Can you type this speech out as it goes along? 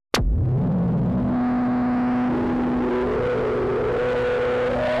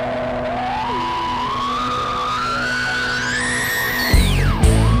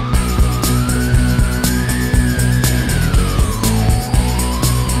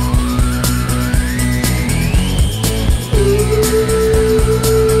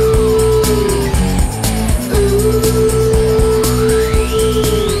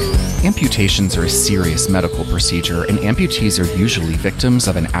Amputations are a serious medical procedure, and amputees are usually victims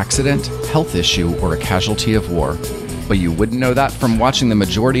of an accident, health issue, or a casualty of war. But you wouldn't know that from watching the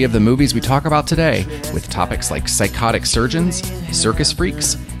majority of the movies we talk about today, with topics like psychotic surgeons, circus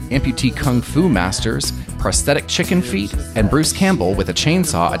freaks, amputee kung fu masters, prosthetic chicken feet, and Bruce Campbell with a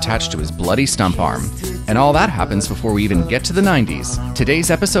chainsaw attached to his bloody stump arm. And all that happens before we even get to the 90s. Today's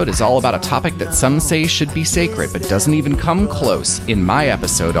episode is all about a topic that some say should be sacred, but doesn't even come close in my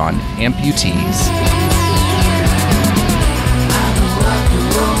episode on amputees.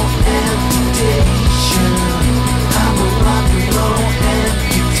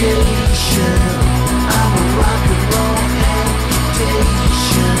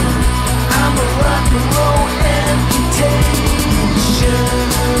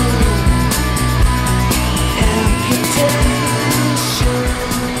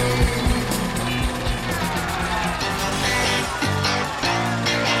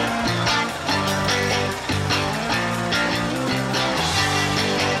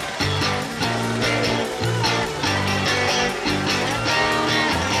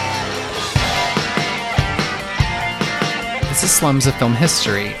 This is Slums of Film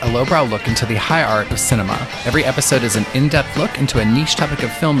History, a lowbrow look into the high art of cinema. Every episode is an in-depth look into a niche topic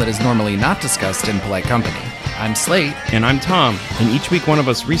of film that is normally not discussed in polite company. I'm Slate. And I'm Tom. And each week one of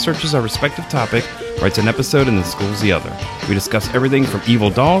us researches our respective topic, writes an episode, and then schools the other. We discuss everything from evil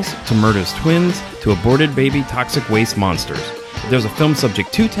dolls, to murderous twins, to aborted baby toxic waste monsters. If there's a film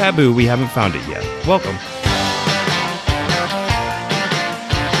subject too taboo, we haven't found it yet. Welcome.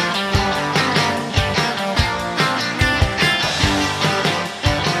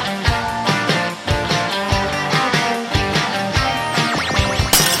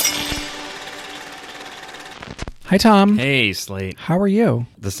 Hi, Tom. Hey, Slate. How are you?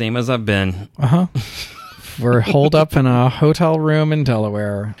 The same as I've been. Uh-huh. We're holed up in a hotel room in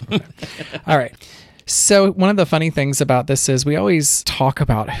Delaware. All right. So one of the funny things about this is we always talk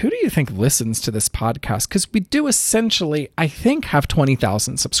about who do you think listens to this podcast? Because we do essentially, I think, have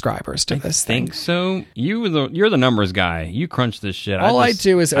 20,000 subscribers to this thing. I think so. You're the numbers guy. You crunch this shit. All I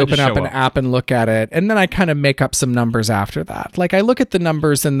do is open up an app and look at it, and then I kind of make up some numbers after that. Like I look at the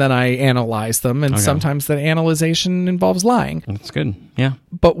numbers and then I analyze them, and sometimes the analyzation involves lying. That's good. Yeah.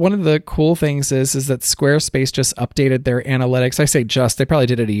 But one of the cool things is that Squarespace just updated their analytics. I say just, they probably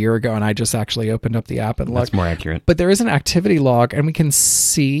did it a year ago, and I just actually opened up the app and looked. That's more accurate. But there is an activity log, and we can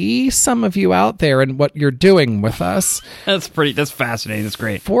see some of you out there and what you're doing with us. That's fascinating. That's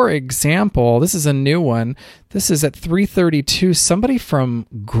great. For example, this is a new one. This is at 3:32. Somebody from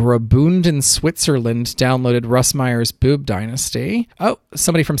Graubünden, Switzerland downloaded Russ Meyer's Boob Dynasty. Oh,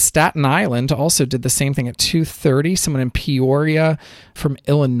 somebody from Staten Island also did the same thing at 2:30. Someone in Peoria from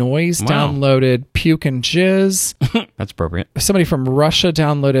Illinois downloaded Puke and Jizz. That's appropriate. Somebody from Russia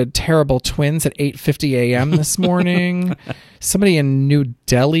downloaded Terrible Twins at 8:50 a.m. this morning. Somebody in New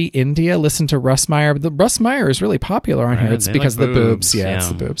Delhi, India, listened to Russ Meyer. The Russ Meyer is really popular on here. It's because of the boobs. Yeah, it's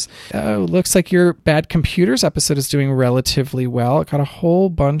the boobs. Oh, looks like your Bad Computers episode is doing relatively well. It got a whole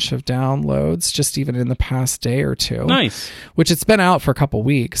bunch of downloads just even in the past day or two. Nice. Which it's been out for a couple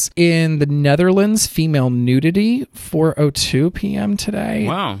weeks. In the Netherlands, female nudity, 4:02 p.m. today.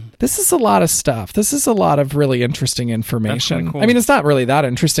 Wow. This is a lot of stuff. This is a lot of really interesting information. That's really cool. I mean, it's not really that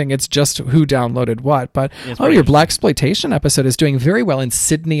interesting. It's just who downloaded what. But, your Blaxploitation episode is doing very well in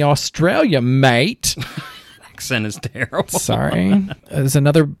Sydney, Australia, mate. Accent is terrible. Sorry. There's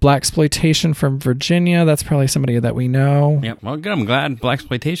another Blaxploitation from Virginia. That's probably somebody that we know. Yeah, well, good. I'm glad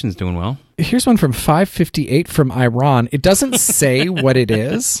Blaxploitation's doing well. Here's one from 558 from Iran. It doesn't say what it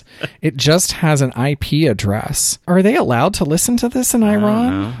is. It just has an IP address. Are they allowed to listen to this in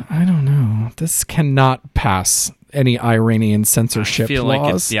Iran? I don't know. This cannot pass any Iranian censorship laws. I feel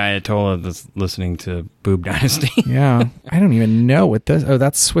like it's the Ayatollah that's listening to Boob Dynasty. Yeah. I don't even know what this... Oh,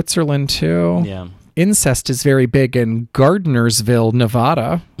 that's Switzerland, too. Yeah. Incest is very big in Gardnersville,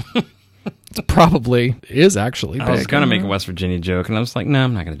 Nevada. It probably is actually big. I was going to make a West Virginia joke, and I was like, no,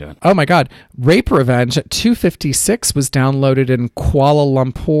 I'm not going to do it. Oh, my God. Rape Revenge at 2:56 was downloaded in Kuala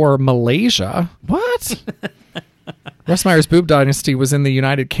Lumpur, Malaysia. What? Russ Meyer's Boob Dynasty was in the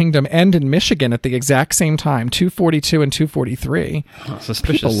United Kingdom and in Michigan at the exact same time, 2:42 and 2:43.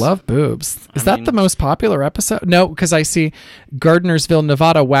 Suspicious. People love boobs. Is that the most popular episode? No, because I see Gardnersville,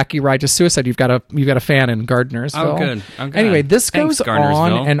 Nevada, Wacky Ride to Suicide. You've got a fan in Gardnersville. Oh, good. Anyway, this goes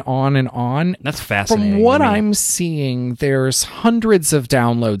on and on and on. That's fascinating. From what I'm seeing, there's hundreds of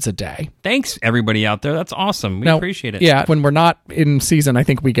downloads a day. Thanks, everybody out there. That's awesome. We appreciate it. Yeah, when we're not in season, I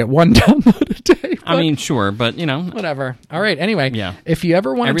think we get one download a day. I mean, sure, but, whatever. whatever. All right. Anyway, Yeah. if you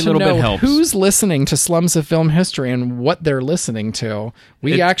ever wanted Every to little bit know helps. who's listening to Slums of Film History and what they're listening to,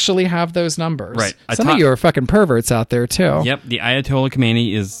 we actually have those numbers. Right. Some of you are fucking perverts out there too. Yep, the Ayatollah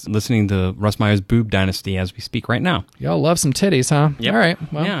Khomeini is listening to Russ Meyer's Boob Dynasty as we speak right now. Y'all love some titties, huh? Yep. All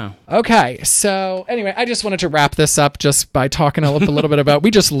right. Well, Yeah. Okay. So anyway, I just wanted to wrap this up just by talking a little bit about,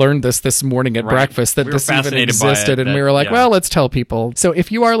 we just learned this morning at Right. breakfast that We were this even fascinated by it, existed. And that- we were like, yeah. well, let's tell people. So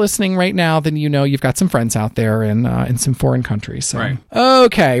if you are listening right now, then you know you've got some friends out there in some foreign countries. So. Right.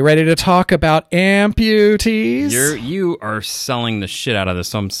 Okay. Ready to talk about amputees? You are selling the shit out of this,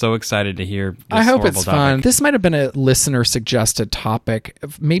 so I'm so excited to hear this I hope horrible it's topic. fun. This might have been a listener suggested topic,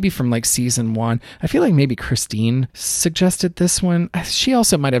 maybe from like season 1. I feel like maybe Christine suggested this one. She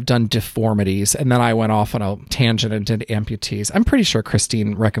also might have done deformities, and then I went off on a tangent and did amputees. I'm pretty sure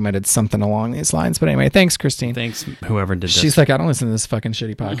Christine recommended something along these lines. But anyway, thanks, Christine. Thanks, whoever did this. She's like, I don't listen to this fucking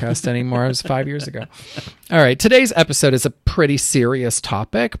shitty podcast anymore. It was 5 years ago. All right. Today's episode is a pretty serious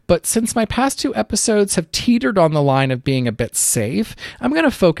topic, but since my past 2 episodes have teetered on the line of being a bit safe, I'm going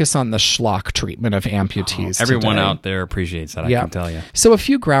to focus on the schlock treatment of amputees. Everyone today. out there appreciates that, I Yeah. can tell you. So a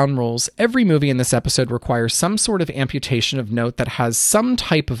few ground rules. Every movie in this episode requires some sort of amputation of note that has some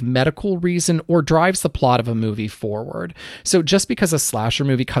type of medical reason or drives the plot of a movie forward. So just because a slasher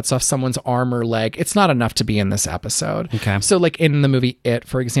movie cuts off someone's arm or leg, it's not enough to be in this episode. Okay. So like in the movie It,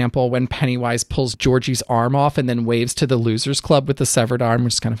 for example, when Pennywise pulls Georgie's arm off and then waves to the Losers Club with the severed arm,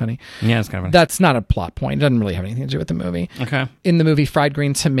 which is kind of funny. Yeah, it's kind of fun. That's not a plot point. It doesn't really have anything to do with the movie. Okay. In the movie Fried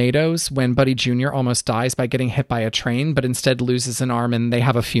Green Tomatoes, when Buddy Jr. almost dies by getting hit by a train, but instead loses an arm and they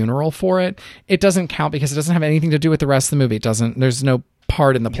have a funeral for it, it doesn't count because it doesn't have anything to do with the rest of the movie. There's no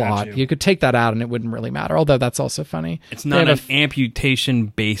part in the plot. You could take that out and it wouldn't really matter, although that's also funny. It's not an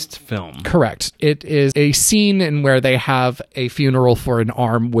amputation-based film. Correct. It is a scene in where they have a funeral for an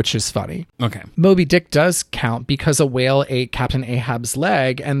arm, which is funny. Okay. Moby Dick does count because a whale ate Captain Ahab's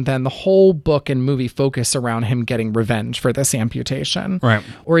leg, and then the whole book and movie focus around him getting revenge for this amputation. Right.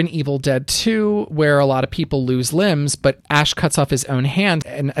 Or in Evil Dead 2, where a lot of people lose limbs, but Ash cuts off his own hand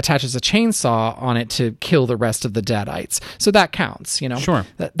and attaches a chainsaw on it to kill the rest of the Deadites. So that counts, you know? Sure.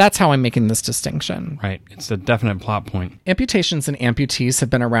 That's how I'm making this distinction. Right. It's a definite plot point. Amputations and amputees have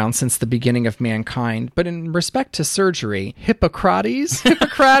been around since the beginning of mankind, but in respect to surgery, Hippocrates,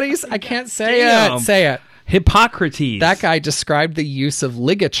 I can't say Damn. it. Say it. Hippocrates. That guy described the use of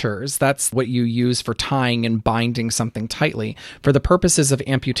ligatures, that's what you use for tying and binding something tightly, for the purposes of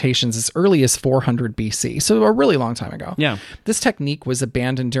amputations as early as 400 BC, so a really long time ago. Yeah. This technique was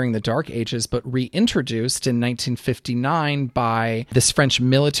abandoned during the Dark Ages, but reintroduced in 1959 by this French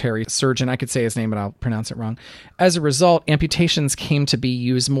military surgeon. I could say his name, but I'll pronounce it wrong. As a result, amputations came to be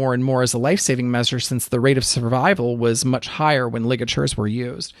used more and more as a life-saving measure since the rate of survival was much higher when ligatures were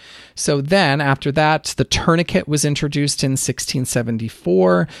used. So then, after that, the tourniquet was introduced in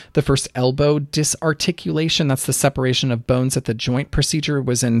 1674. The first elbow disarticulation, that's the separation of bones at the joint procedure,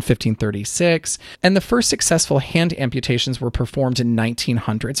 was in 1536. And the first successful hand amputations were performed in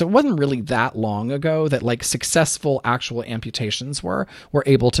 1900. So it wasn't really that long ago that like successful actual amputations were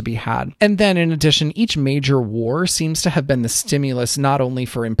able to be had. And then in addition, each major war seems to have been the stimulus not only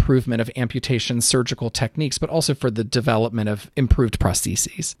for improvement of amputation surgical techniques, but also for the development of improved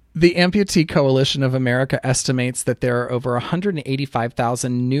prostheses. The Amputee Coalition of America estimates that there are over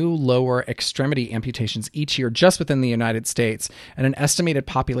 185,000 new lower extremity amputations each year just within the United States, and an estimated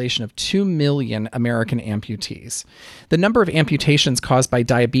population of 2 million American amputees. The number of amputations caused by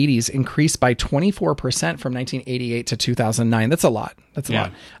diabetes increased by 24% from 1988 to 2009. That's a lot. That's a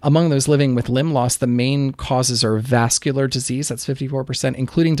lot. Among those living with limb loss, the main causes are vascular disease, that's 54%,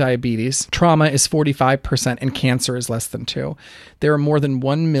 including diabetes. Trauma is 45%, and cancer is less than 2%. There are more than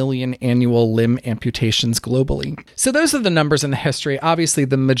 1 million annual limb amputations globally. So those are the numbers in the history. Obviously,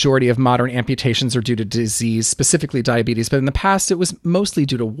 the majority of modern amputations are due to disease, specifically diabetes, but in the past, it was mostly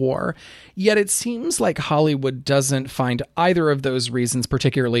due to war. Yet it seems like Hollywood doesn't find either of those reasons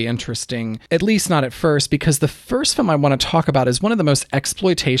particularly interesting, at least not at first, because the first film I want to talk about is one of the most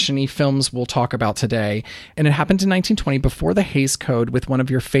exploitation-y films we'll talk about today, and it happened in 1920 before the Hays Code with one of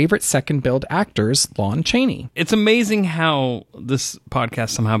your favorite second-billed actors, Lon Chaney. It's amazing how this podcast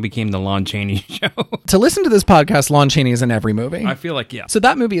somehow became the Lon Chaney show. To listen to this podcast, Lon Chaney is in every movie. I feel like, yeah. So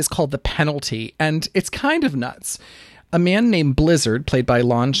that movie is called The Penalty, and it's kind of nuts. A man named Blizzard, played by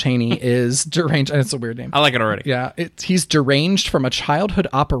Lon Chaney, is deranged. It's a weird name. I like it already. Yeah, he's deranged from a childhood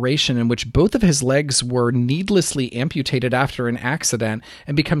operation in which both of his legs were needlessly amputated after an accident,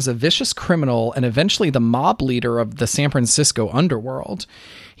 and becomes a vicious criminal and eventually the mob leader of the San Francisco underworld.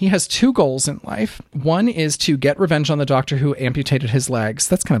 He has two goals in life. One is to get revenge on the doctor who amputated his legs.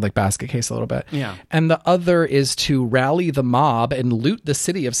 That's kind of like Basket Case a little bit. Yeah. And the other is to rally the mob and loot the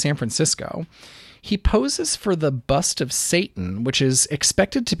city of San Francisco. He poses for the bust of Satan, which is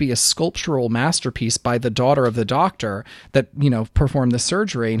expected to be a sculptural masterpiece by the daughter of the doctor that, performed the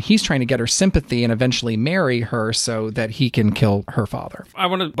surgery. And he's trying to get her sympathy and eventually marry her so that he can kill her father. I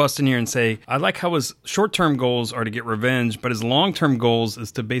want to bust in here and say, I like how his short-term goals are to get revenge, but his long-term goals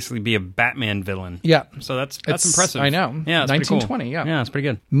is to basically be a Batman villain. Yeah. So that's impressive. I know. Yeah, it's 1920, pretty cool. yeah. Yeah, it's pretty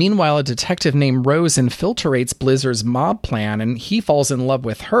good. Meanwhile, a detective named Rose infiltrates Blizzard's mob plan, and he falls in love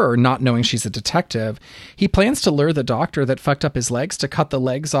with her, not knowing she's a detective. He plans to lure the doctor that fucked up his legs to cut the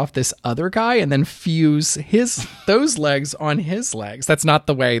legs off this other guy and then fuse those legs on his legs. That's not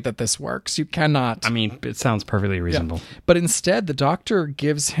the way that this works. You cannot. I mean, it sounds perfectly reasonable. Yeah. But instead, the doctor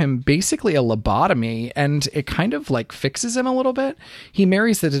gives him basically a lobotomy, and it kind of like fixes him a little bit. He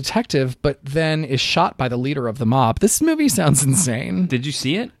marries the detective, but then is shot by the leader of the mob. This movie sounds insane. Did you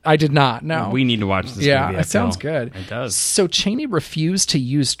see it? I did not, no. We need to watch this movie. Yeah, it sounds good. It does. So Chaney refused to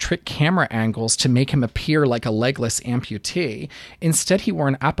use trick camera angles to make him appear like a legless amputee. Instead, he wore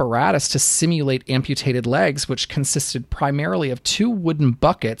an apparatus to simulate amputated legs, which consisted primarily of two wooden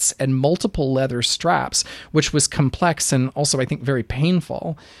buckets and multiple leather straps, which was complex and also, I think, very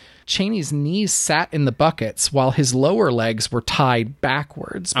painful. Chaney's knees sat in the buckets while his lower legs were tied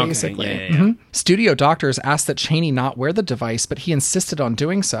backwards, basically. Okay, yeah. Studio doctors asked that Chaney not wear the device, but he insisted on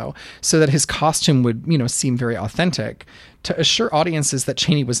doing so that his costume would, seem very authentic. To assure audiences that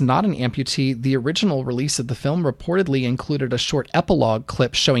Chaney was not an amputee, the original release of the film reportedly included a short epilogue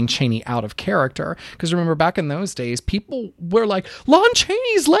clip showing Chaney out of character. Because remember, back in those days, people were like, Lon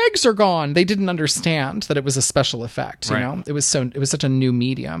Chaney's legs are gone. They didn't understand that it was a special effect. Right. It was such a new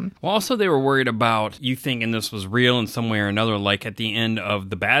medium. Well, also they were worried about you thinking this was real in some way or another, like at the end of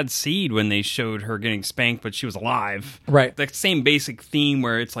The Bad Seed when they showed her getting spanked, but she was alive. Right. The same basic theme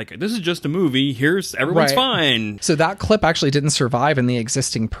where it's like, this is just a movie. Everyone's fine. So that clip actually didn't survive in the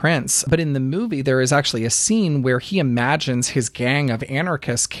existing prints, but in the movie there is actually a scene where he imagines his gang of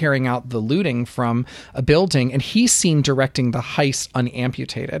anarchists carrying out the looting from a building, and he's seen directing the heist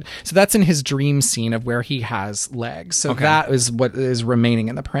unamputated. So that's in his dream scene of where he has legs. So that is what is remaining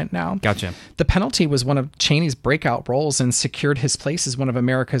in the print now. Gotcha. The Penalty was one of Chaney's breakout roles and secured his place as one of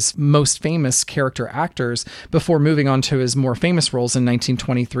America's most famous character actors before moving on to his more famous roles in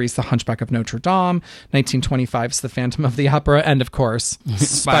 1923's The Hunchback of Notre Dame, 1925's The Phantom of the Opera, and of course,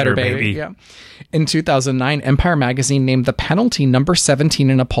 Spider Baby. Yeah. In 2009, Empire Magazine named The Penalty number 17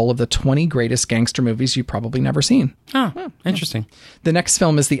 in a poll of the 20 greatest gangster movies you've probably never seen. Oh, interesting. The next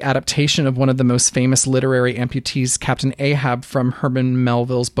film is the adaptation of one of the most famous literary amputees, Captain Ahab, from Herman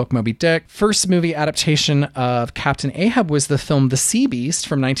Melville's book Moby Dick. First movie adaptation of Captain Ahab was the film The Sea Beast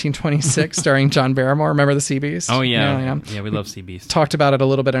from 1926, starring John Barrymore. Remember The Sea Beast? Oh, yeah. Yeah, we love Sea Beast. Talked about it a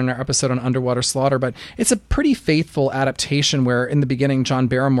little bit in our episode on Underwater Slaughter, but it's a pretty faithful adaptation where in the beginning, John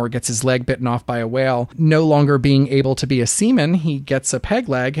Barrymore gets his leg bitten off by a whale. No longer being able to be a seaman, he gets a peg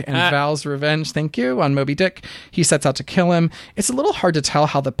leg and vows revenge, thank you, on Moby Dick. He sets out to kill him. It's a little hard to tell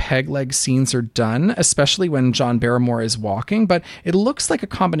how the peg leg scenes are done, especially when John Barrymore is walking, but it looks like a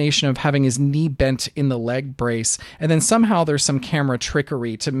combination of having his knee bent in the leg brace, and then somehow there's some camera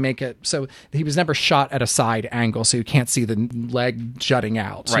trickery to make it so he was never shot at a side angle, so you can't see the leg jutting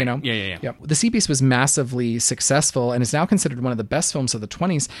out. Right. Yeah. The Sea Beast was massively successful and is now considered one of the best films of the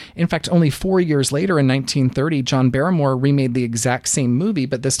 20s. In fact, only 4 years later in 1930, John Barrymore remade the exact same movie,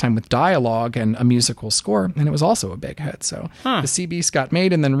 but this time with dialogue and a musical score, and it was also a big hit. So The Sea Beast got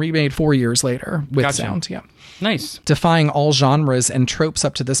made and then remade 4 years later with sound. Yeah. Nice. Defying all genres and tropes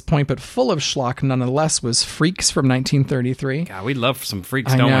up to this point, but full of schlock nonetheless, was Freaks from 1933. God, we love some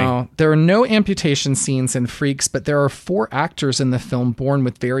Freaks, I don't know. There are no amputation scenes in Freaks, but there are 4 actors in the film born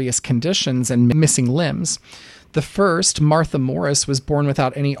with various conditions and missing limbs. The first, Martha Morris, was born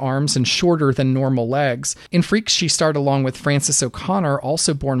without any arms and shorter than normal legs. In Freaks, she starred along with Frances O'Connor,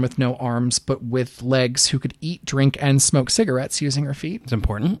 also born with no arms, but with legs, who could eat, drink, and smoke cigarettes using her feet. It's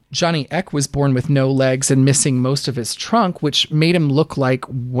important. Johnny Eck was born with no legs and missing most of his trunk, which made him look like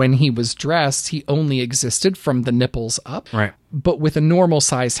when he was dressed, he only existed from the nipples up. Right. but with a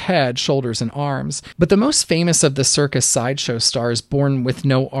normal-sized head, shoulders, and arms. But the most famous of the circus sideshow stars born with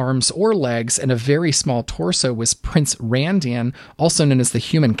no arms or legs and a very small torso was Prince Randian, also known as the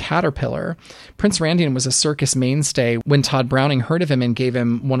human caterpillar. Prince Randian was a circus mainstay when Todd Browning heard of him and gave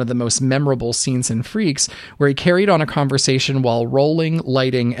him one of the most memorable scenes in Freaks, where he carried on a conversation while rolling,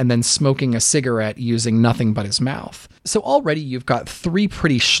 lighting, and then smoking a cigarette using nothing but his mouth. So already you've got 3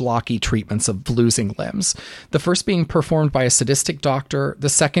 pretty schlocky treatments of losing limbs. The first being performed by a sadistic doctor, the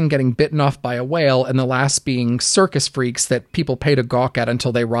second getting bitten off by a whale, and the last being circus freaks that people pay to gawk at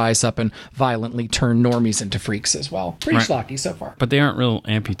until they rise up and violently turn normies into freaks as well. Pretty schlocky so far. But they aren't real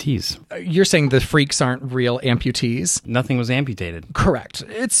amputees. You're saying the freaks aren't real amputees? Nothing was amputated. Correct.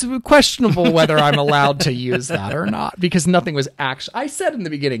 It's questionable whether I'm allowed to use that or not, because nothing was actually... I said in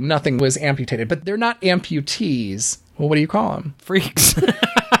the beginning nothing was amputated, but they're not amputees. Well, what do you call them? Freaks.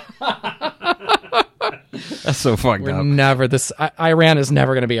 That's so fucked up. Never this. Iran is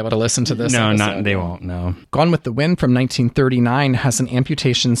never going to be able to listen to this. No, episode. they won't. No. Gone with the Wind from 1939 has an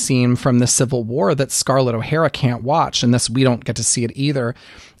amputation scene from the Civil War that Scarlett O'Hara can't watch, and thus we don't get to see it either.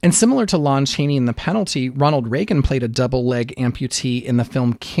 And similar to Lon Chaney in The Penalty, Ronald Reagan played a double-leg amputee in the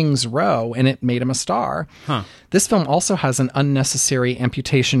film King's Row, and it made him a star. Huh. This film also has an unnecessary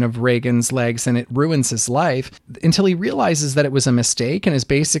amputation of Reagan's legs, and it ruins his life until he realizes that it was a mistake and is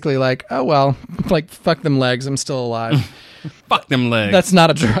basically like, oh, well, like, fuck them legs, I'm still alive. Fuck them legs. That's not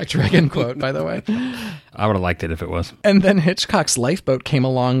a direct Reagan quote, by the way. I would have liked it if it was. And then Hitchcock's Lifeboat came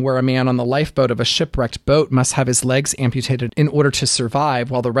along, where a man on the lifeboat of a shipwrecked boat must have his legs amputated in order to survive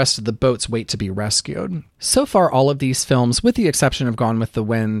while the rest of the boats wait to be rescued. So far, all of these films, with the exception of Gone with the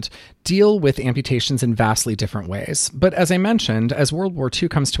Wind, deal with amputations in vastly different ways. But as I mentioned, as World War II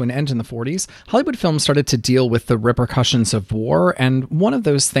comes to an end in the 40s, Hollywood films started to deal with the repercussions of war, and one of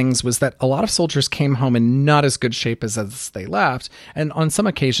those things was that a lot of soldiers came home in not as good shape as they left, and on some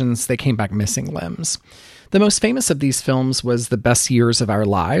occasions they came back missing limbs. The most famous of these films was The Best Years of Our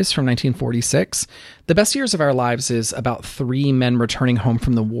Lives from 1946. The Best Years of Our Lives is about 3 men returning home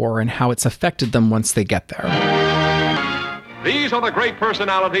from the war and how it's affected them once they get there. These are the great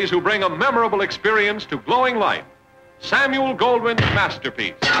personalities who bring a memorable experience to glowing life. Samuel Goldwyn's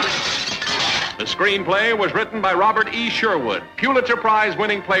masterpiece. The screenplay was written by Robert E. Sherwood, Pulitzer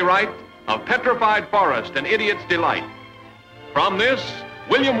Prize-winning playwright of Petrified Forest and Idiot's Delight. From this,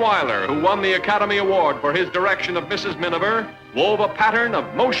 William Wyler, who won the Academy Award for his direction of Mrs. Miniver, wove a pattern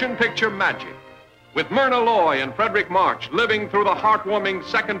of motion picture magic, with Myrna Loy and Frederick March living through the heartwarming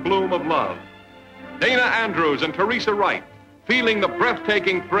second bloom of love. Dana Andrews and Teresa Wright feeling the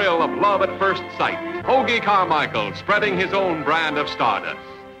breathtaking thrill of love at first sight. Hoagie Carmichael spreading his own brand of stardust.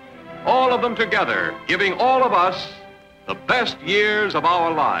 All of them together, giving all of us the best years of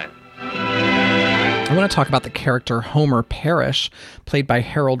our lives. I want to talk about the character Homer Parrish, played by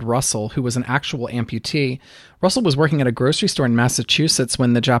Harold Russell, who was an actual amputee. Russell was working at a grocery store in Massachusetts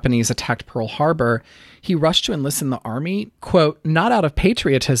when the Japanese attacked Pearl Harbor. He rushed to enlist in the army, quote, not out of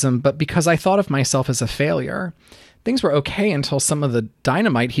patriotism, but because I thought of myself as a failure. Things were okay until some of the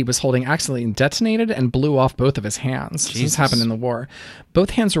dynamite he was holding accidentally detonated and blew off both of his hands. This happened in the war. Both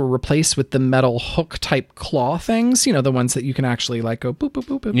hands were replaced with the metal hook-type claw things, you know, the ones that you can actually like go boop, boop,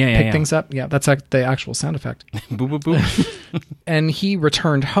 boop, boop, pick things up. Yeah, that's the actual sound effect. Boop, boop, boop. And he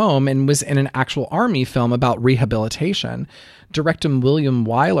returned home and was in an actual army film about rehabilitation. Director William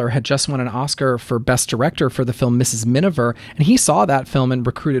Wyler had just won an Oscar for Best Director for the film Mrs. Miniver, and he saw that film and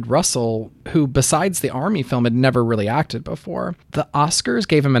recruited Russell, who, besides the Army film, had never really acted before. The Oscars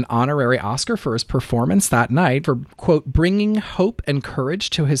gave him an honorary Oscar for his performance that night for, quote, bringing hope and courage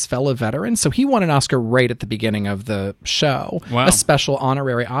to his fellow veterans. So he won an Oscar right at the beginning of the show, wow. A special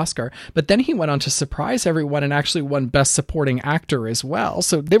honorary Oscar. But then he went on to surprise everyone and actually won Best Supporting Actor as well.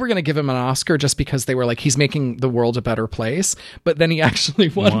 So they were going to give him an Oscar just because they were like, he's making the world a better place. But then he actually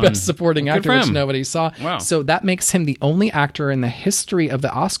won Best Supporting Actor, which nobody saw. Wow. So that makes him the only actor in the history of the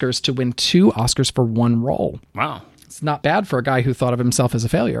Oscars to win 2 Oscars for one role. Wow. It's not bad for a guy who thought of himself as a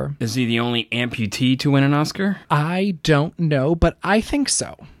failure. Is he the only amputee to win an Oscar? I don't know, but I think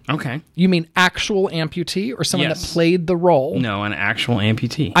so. Okay. You mean actual amputee or someone that played the role? No, an actual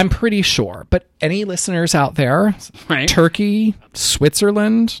amputee. I'm pretty sure. But any listeners out there, right. Turkey,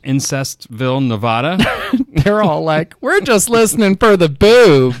 Switzerland, Incestville, Nevada, they're all like, we're just listening for the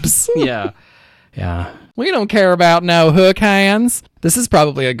boobs. Yeah. Yeah. We don't care about no hook hands. This is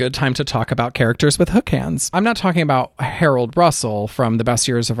probably a good time to talk about characters with hook hands. I'm not talking about Harold Russell from The Best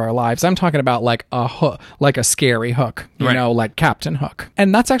Years of Our Lives. I'm talking about like a hook, like a scary hook, you know, like Captain Hook.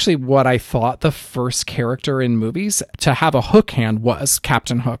 And that's actually what I thought the first character in movies to have a hook hand was,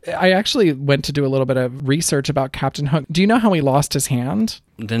 Captain Hook. I actually went to do a little bit of research about Captain Hook. Do you know how he lost his hand?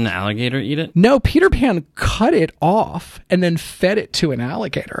 Didn't the alligator eat it? No, Peter Pan cut it off and then fed it to an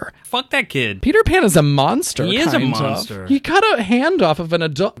alligator. Fuck that kid. Peter Pan is a monster. He is a kind of. monster. He cut a hand off of an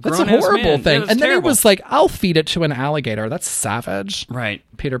adult. That's a Grown-ass horrible man. thing. Yeah, that's and then terrible. he was like, I'll feed it to an alligator. That's savage. Right.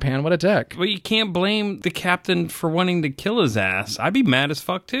 Peter Pan, what a dick. Well, you can't blame the captain for wanting to kill his ass. I'd be mad as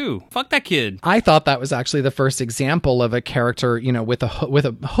fuck too. Fuck that kid. I thought that was actually the first example of a character, you know, with a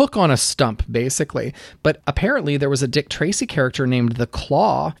hook on a stump, basically. But apparently there was a Dick Tracy character named the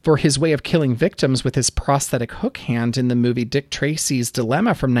Claw for his way of killing victims with his prosthetic hook hand in the movie Dick Tracy's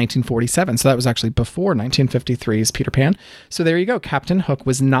Dilemma from 1947. So that was actually before 1953's Peter Pan. So there you go. Captain Hook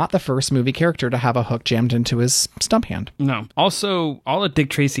was not the first movie character to have a hook jammed into his stump hand. No. Also, all the Dick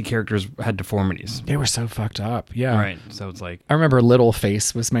Tracy characters had deformities. They were so fucked up. Yeah. Right. So it's like, I remember Little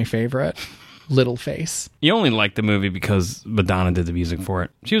Face was my favorite. Little Face. you only like the movie because Madonna did the music for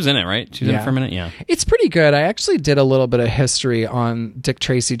it. She was in it, right? She was in it for a minute? Yeah. It's pretty good. I actually did a little bit of history on Dick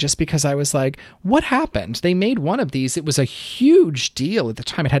Tracy just because I was like, what happened? They made one of these. It was a huge deal at the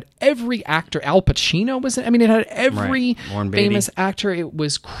time. It had every actor. Al Pacino was in it. I mean, it had every famous actor. It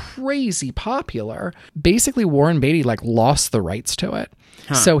was crazy popular. Basically, Warren Beatty lost the rights to it.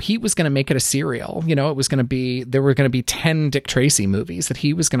 Huh. So he was going to make it a serial. You know, it was going to be, there were going to be 10 Dick Tracy movies that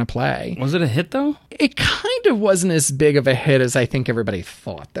he was going to play. Was it a hit though? It kind of wasn't as big of a hit as I think everybody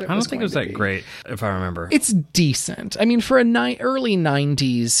thought that it was. I don't think it was that great, if I remember. It's decent. I mean, for a early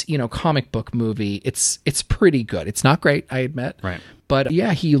 90s, you know, comic book movie, it's pretty good. It's not great, I admit. Right. But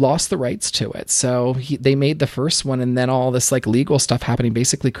yeah, he lost the rights to it. So they made the first one, and then all this legal stuff happened. He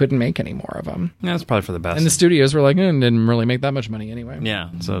basically couldn't make any more of them. Yeah, that's probably for the best. And the studios were like, didn't really make that much money anyway. Yeah,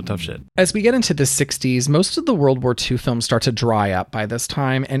 so tough shit. As we get into the 60s, most of the World War II films start to dry up by this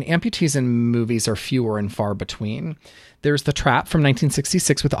time, and amputees in movies are fewer and far between. There's The Trap from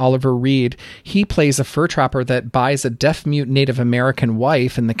 1966 with Oliver Reed. He plays a fur trapper that buys a deaf-mute Native American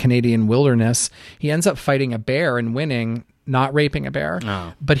wife in the Canadian wilderness. He ends up fighting a bear and winning, not raping a bear,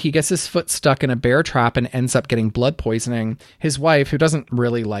 but he gets his foot stuck in a bear trap and ends up getting blood poisoning. His wife, who doesn't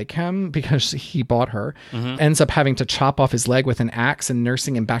really like him because he bought her, ends up having to chop off his leg with an axe and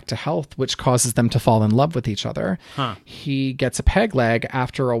nursing him back to health, which causes them to fall in love with each other. He gets a peg leg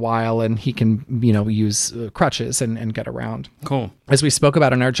after a while, and he can, you know, use crutches and get around. Cool. As we spoke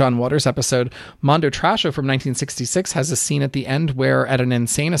about in our John Waters episode, Mondo Trasho from 1966 has a scene at the end where at an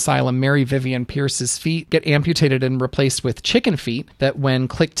insane asylum, Mary Vivian Pierce's feet get amputated and replaced with chicken feet that, when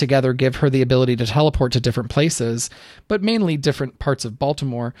clicked together, give her the ability to teleport to different places, but mainly different parts of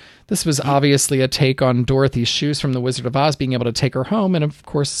Baltimore. This was obviously a take on Dorothy's shoes from The Wizard of Oz being able to take her home, and of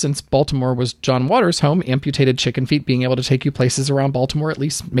course, since Baltimore was John Waters' home, amputated chicken feet being able to take you places around Baltimore at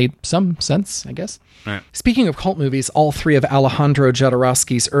least made some sense, I guess. Right. Speaking of cult movies, all three of Alejandro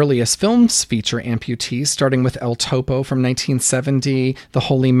Jodorowsky's earliest films feature amputees, starting with El Topo from 1970, The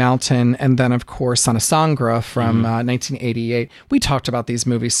Holy Mountain, and then, of course, Sana Sangra from 1988. We talked about these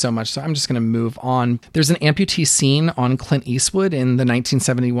movies so much, so I'm just going to move on. There's an amputee scene on Clint Eastwood in the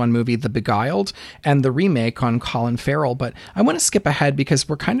 1971 movie The Beguiled, and the remake on Colin Farrell, but I want to skip ahead because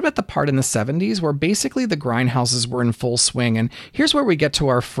we're kind of at the part in the 70s where basically the grindhouses were in full swing, and here's where we get to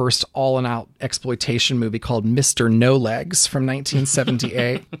our first all-and-out exploitation movie called Mr. No Legs from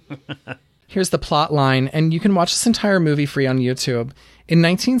 1978. Here's the plot line, and you can watch this entire movie free on YouTube. In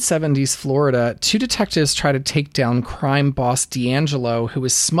 1970s Florida, two detectives try to take down crime boss D'Angelo, who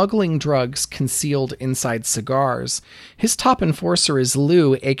is smuggling drugs concealed inside cigars. His top enforcer is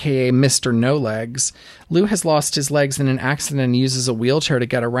Lou, aka Mr. No Legs. Lou has lost his legs in an accident and uses a wheelchair to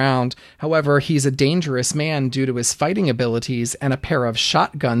get around. However, he's a dangerous man due to his fighting abilities and a pair of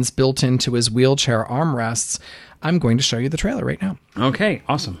shotguns built into his wheelchair armrests. I'm going to show you the trailer right now. Okay,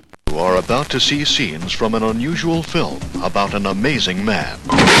 awesome. You are about to see scenes from an unusual film about an amazing man.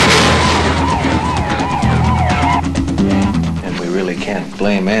 And we really can't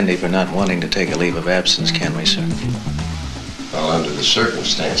blame Andy for not wanting to take a leave of absence, can we, sir? Well, under the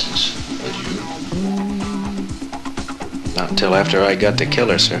circumstances, would you? Not until after I got to kill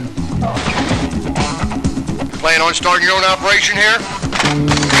her, sir. You plan on starting your own operation here?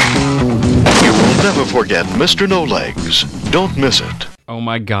 You will never forget Mr. No Legs. Don't miss it. Oh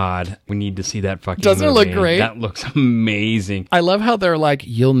my God. We need to see that fucking Doesn't it movie. look great? That looks amazing. I love how they're like,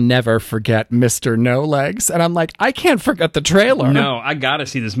 you'll never forget Mr. No Legs. And I'm like, I can't forget the trailer. No, I gotta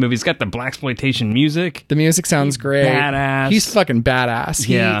see this movie. It's got the blaxploitation music. The music sounds great. Badass. He's fucking badass.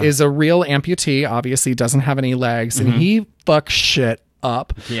 Yeah. He is a real amputee, obviously doesn't have any legs, and he fucks shit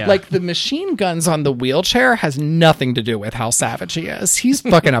up. Yeah. Like the machine guns on the wheelchair has nothing to do with how savage he is. He's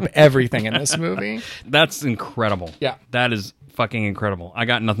fucking up everything in this movie. That's incredible. Yeah. That is fucking incredible. I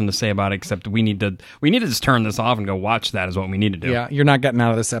got nothing to say about it except we need to just turn this off and go watch that is what we need to do. Yeah, you're not getting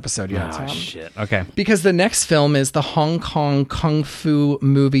out of this episode yet, Oh, Tom. shit. Okay. Because the next film is the Hong Kong kung fu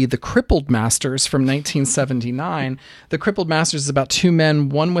movie The Crippled Masters from 1979. The Crippled Masters is about two men,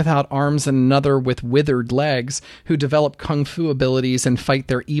 one without arms and another with withered legs, who develop kung fu abilities and fight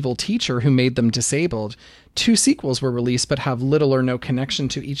their evil teacher who made them disabled. 2 sequels were released but have little or no connection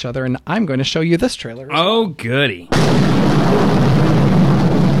to each other, and I'm going to show you this trailer. Oh, goody.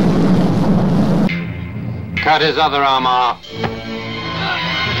 Cut his other arm off.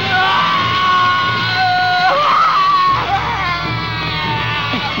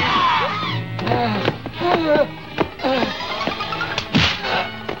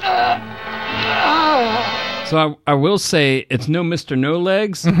 So I will say it's no Mr. No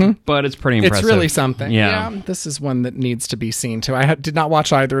Legs, but it's pretty impressive. It's really something. Yeah. This is one that needs to be seen too. I did not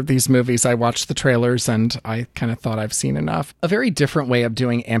watch either of these movies. I watched the trailers and I kind of thought I've seen enough. A very different way of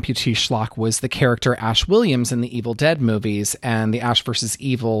doing amputee schlock was the character Ash Williams in the Evil Dead movies and the Ash vs.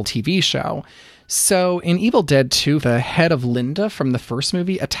 Evil TV show. So in Evil Dead 2, the head of Linda from the first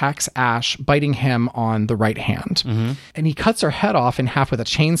movie attacks Ash, biting him on the right hand. And he cuts her head off in half with a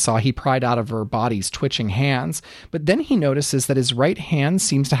chainsaw he pried out of her body's twitching hands. But then he notices that his right hand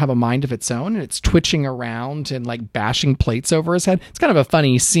seems to have a mind of its own, and it's twitching around and like bashing plates over his head. It's kind of a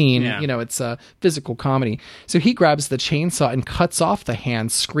funny scene. Yeah. You know, it's a physical comedy. So he grabs the chainsaw and cuts off the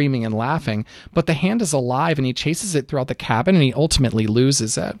hand, screaming and laughing. But the hand is alive, and he chases it throughout the cabin, and he ultimately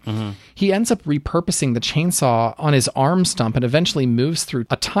loses it. He ends up repurposing the chainsaw on his arm stump and eventually moves through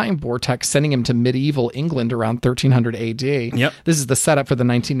a time vortex, sending him to medieval England around 1300 AD. Yep. This is the setup for the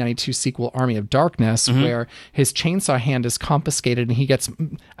 1992 sequel Army of Darkness, where his chainsaw hand is confiscated and he gets,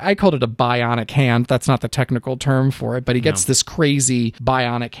 I called it a bionic hand. That's not the technical term for it, but he gets this crazy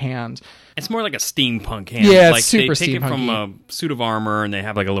bionic hand. It's more like a steampunk hand. Yeah, it's like super they take it from steampunky. a suit of armor and they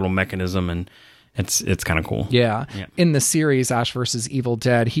have like a little mechanism and it's kind of cool. Yeah. Yeah. In the series Ash vs. Evil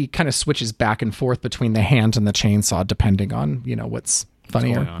Dead, he kind of switches back and forth between the hand and the chainsaw depending on, you know, what's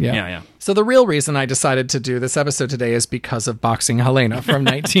funnier. going on. Yeah. So the real reason I decided to do this episode today is because of Boxing Helena from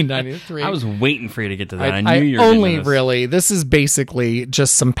 1993. I was waiting for you to get to that. I knew you were only getting to this. really, this is basically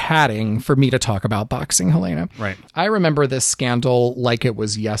just some padding for me to talk about Boxing Helena. Right. I remember this scandal like it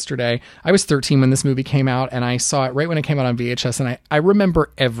was yesterday. I was 13 when this movie came out, and I saw it right when it came out on VHS, and I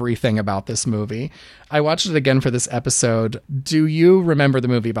remember everything about this movie. I watched it again for this episode. Do you remember the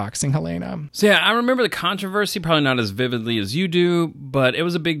movie Boxing Helena? So yeah, I remember the controversy, probably not as vividly as you do, but it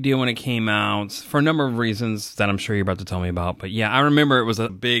was a big deal when it came out for a number of reasons that I'm sure you're about to tell me about. But yeah, I remember it was a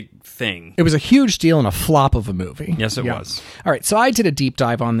big thing. It was a huge deal and a flop of a movie. Yes, it Yeah. was. All right, so I did a deep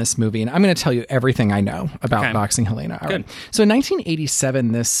dive on this movie, and I'm going to tell you everything I know about Okay. Boxing Helena. All Good. right. So in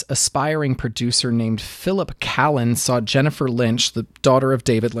 1987, this aspiring producer named Philip Callan saw Jennifer Lynch, the daughter of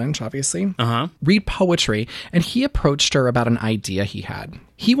David Lynch, obviously, read poetry, and he approached her about an idea he had.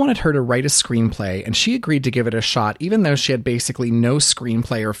 He wanted her to write a screenplay, and she agreed to give it a shot, even though she had basically no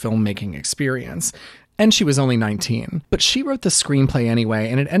screenplay or filmmaking experience. And she was only 19. But she wrote the screenplay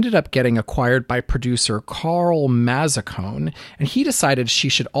anyway, and it ended up getting acquired by producer Carl Mazzacone, and he decided she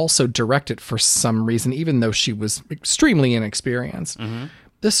should also direct it for some reason, even though she was extremely inexperienced.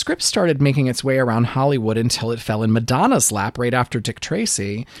 The script started making its way around Hollywood until it fell in Madonna's lap right after Dick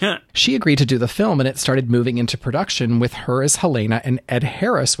Tracy. She agreed to do the film, and it started moving into production with her as Helena, and Ed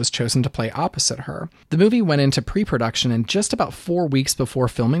Harris was chosen to play opposite her. The movie went into pre-production, and just about 4 weeks before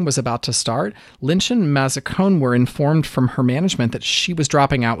filming was about to start, Lynch and Mazzacone were informed from her management that she was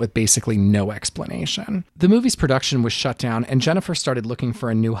dropping out with basically no explanation. The movie's production was shut down, and Jennifer started looking for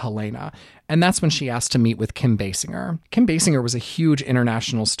a new Helena. And that's when she asked to meet with Kim Basinger. Kim Basinger was a huge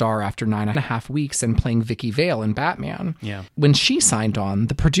international star after 9.5 weeks and playing Vicky Vale in Batman. Yeah. When she signed on,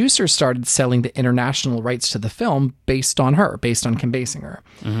 the producers started selling the international rights to the film based on her, based on Kim Basinger.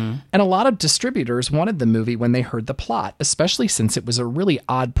 And a lot of distributors wanted the movie when they heard the plot, especially since it was a really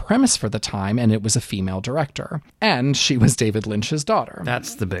odd premise for the time and it was a female director. And she was David Lynch's daughter.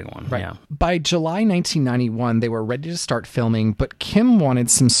 That's the big one. Yeah. By July 1991, they were ready to start filming, but Kim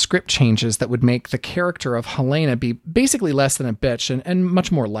wanted some script changes that would make the character of Helena be basically less than a bitch and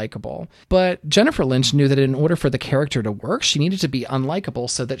much more likable. But Jennifer Lynch knew that in order for the character to work, she needed to be unlikable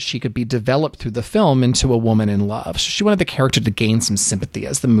so that she could be developed through the film into a woman in love. So she wanted the character to gain some sympathy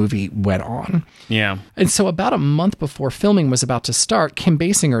as the movie went on. Yeah. And so about a month before filming was about to start, Kim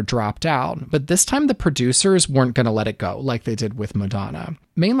Basinger dropped out. But this time the producers weren't going to let it go like they did with Madonna.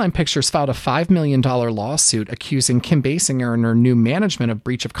 Mainline Pictures filed a $5 million lawsuit accusing Kim Basinger and her new management of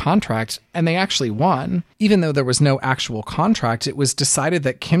breach of contract, and they actually won. Even though there was no actual contract, it was decided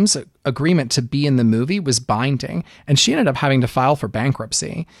that Kim's agreement to be in the movie was binding, and she ended up having to file for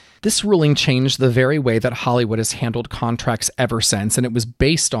bankruptcy. This ruling changed the very way that Hollywood has handled contracts ever since, and it was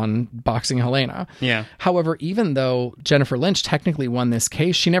based on Boxing Helena. Yeah. However, even though Jennifer Lynch technically won this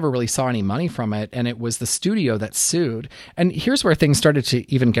case, she never really saw any money from it, and it was the studio that sued. And here's where things started to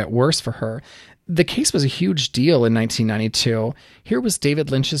even get worse for her. The case was a huge deal in 1992. Here was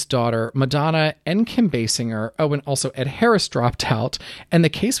David Lynch's daughter, Madonna, and Kim Basinger. Oh, and also Ed Harris dropped out. And the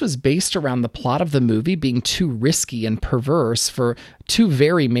case was based around the plot of the movie being too risky and perverse for two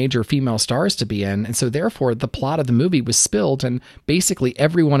very major female stars to be in. And so therefore, the plot of the movie was spilled, and basically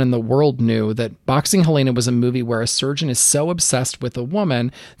everyone in the world knew that Boxing Helena was a movie where a surgeon is so obsessed with a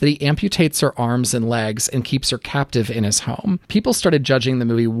woman that he amputates her arms and legs and keeps her captive in his home. People started judging the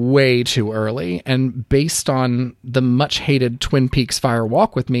movie way too early, and based on the much-hated Twin Peaks Fire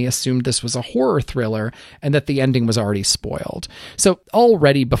Walk With Me, assumed this was a horror thriller and that the ending was already spoiled. So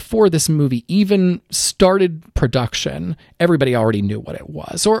already before this movie even started production, everybody already knew what it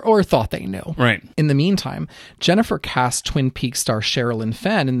was, or thought they knew. Right. In the meantime, Jennifer cast Twin Peaks star Sherilyn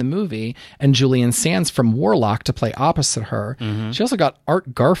Fenn in the movie and Julian Sands from Warlock to play opposite her. Mm-hmm. She also got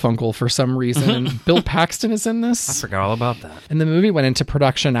Art Garfunkel for some reason, and Bill Paxton is in this. I forgot all about that. And the movie went into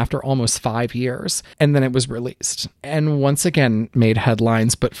production after almost 5 years, and then it was released. And once again made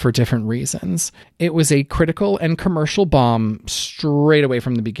headlines, but for different reasons. It was a critical and commercial bomb straight away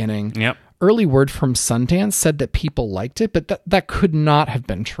from the beginning. Yep. Early word from Sundance said that people liked it, but that could not have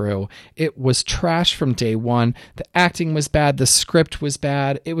been true. It was trash from day one. The acting was bad. The script was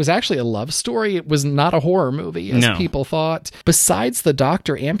bad. It was actually a love story. It was not a horror movie, as people thought. Besides the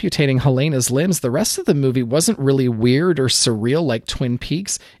doctor amputating Helena's limbs, the rest of the movie wasn't really weird or surreal like Twin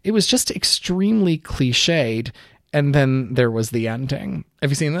Peaks. It was just extremely cliched. And then there was the ending.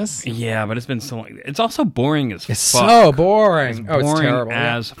 Have you seen this? Yeah, but it's been so long. It's also boring as fuck. It's so boring. It's boring it's terrible.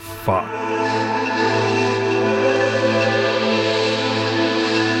 as fuck.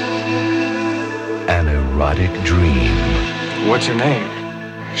 An erotic dream. What's her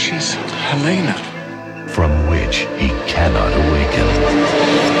name? She's Helena. From which he cannot awaken.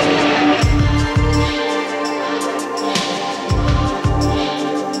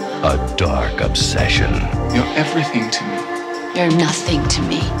 A dark obsession. You're everything to me. You're nothing to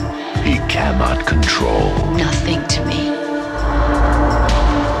me. He cannot control. Nothing to me.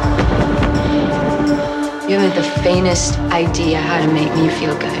 You haven't the faintest idea how to make me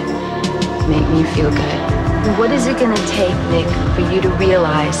feel good. Make me feel good. What is it gonna take, Nick, for you to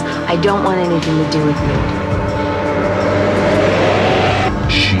realize I don't want anything to do with you?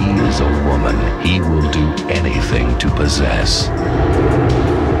 She is a woman he will do anything to possess.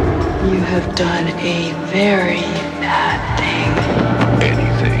 You have done a very bad thing.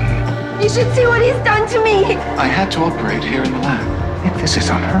 Anything. You should see what he's done to me. I had to operate here in the lab. Nick, this is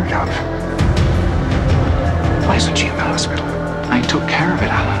unheard of. Why isn't she in the hospital? I took care of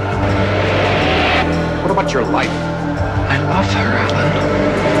it, Alan. What about your life? I love her, Alan.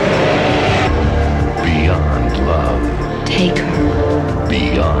 Beyond love. Take her.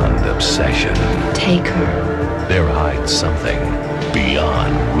 Beyond obsession. Take her. There hides something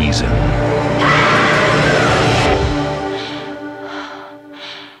beyond reason.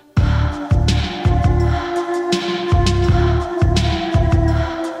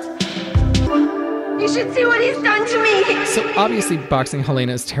 You should see what he's done to me. So obviously Boxing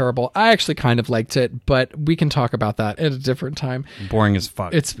Helena is terrible. I actually kind of liked it, but we can talk about that at a different time. Boring as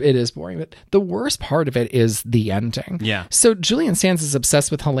fuck. It is boring, but the worst part of it is the ending. Yeah. So Julian Sands is obsessed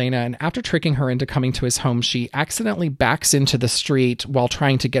with Helena, and after tricking her into coming to his home, she accidentally backs into the street while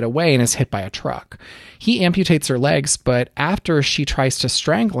trying to get away and is hit by a truck. He amputates her legs, but after she tries to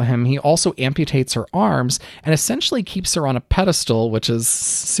strangle him, he also amputates her arms and essentially keeps her on a pedestal, which is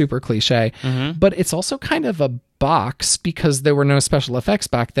super cliche. Mm-hmm. But it's also kind of a box because there were no special effects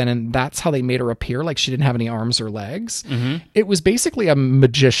back then, and that's how they made her appear like she didn't have any arms or legs. Mm-hmm. It was basically a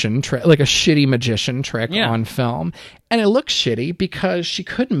magician trick, like a shitty magician trick on film. And it looked shitty because she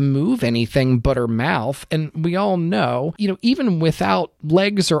couldn't move anything but her mouth. And we all know, even without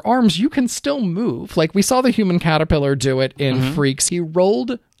legs or arms, you can still move. Like we saw the human caterpillar do it in Freaks. He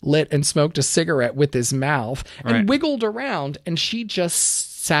rolled lit and smoked a cigarette with his mouth and Right. wiggled around, and she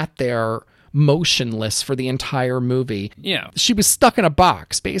just sat there motionless for the entire movie. Yeah. She was stuck in a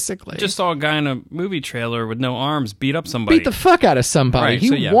box, basically. Just saw a guy in a movie trailer with no arms beat up somebody. Beat the fuck out of somebody. Right, He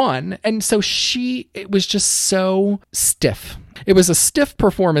so yeah. won. And so it was just so stiff. It was a stiff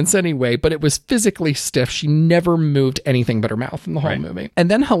performance anyway, but it was physically stiff. She never moved anything but her mouth in the whole Right. movie.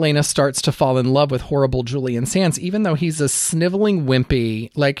 And then Helena starts to fall in love with horrible Julian Sands, even though he's a sniveling wimpy,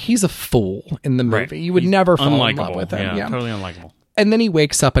 like he's a fool in the movie. Right. You would He's never fall in love unlikable. with him. Yeah, totally unlikable. And then he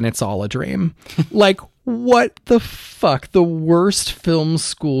wakes up and it's all a dream. Like, what the fuck? The worst film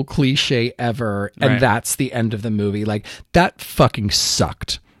school cliche ever. And Right. that's the end of the movie. Like, that fucking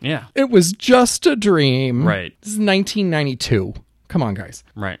sucked. Yeah. It was just a dream. Right. This is 1992. Come on, guys.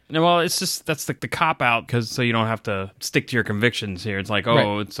 Right. No, well, it's just that's like the cop out because so you don't have to stick to your convictions here. It's like, oh,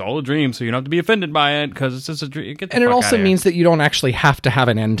 Right. it's all a dream, so you don't have to be offended by it because it's just a dream. Get the And it fuck also outta here. means that you don't actually have to have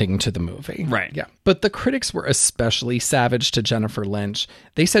an ending to the movie. Right. Yeah. But the critics were especially savage to Jennifer Lynch.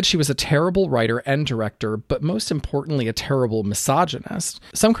 They said she was a terrible writer and director, but most importantly, a terrible misogynist.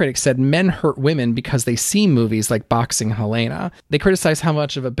 Some critics said men hurt women because they see movies like Boxing Helena. They criticized how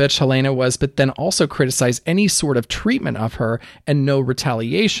much of a bitch Helena was, but then also criticized any sort of treatment of her and no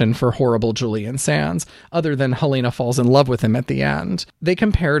retaliation for horrible Julian Sands, other than Helena falls in love with him at the end. They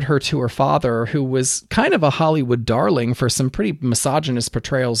compared her to her father, who was kind of a Hollywood darling for some pretty misogynist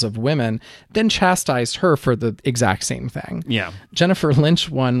portrayals of women, then chastised her for the exact same thing. Yeah. Jennifer Lynch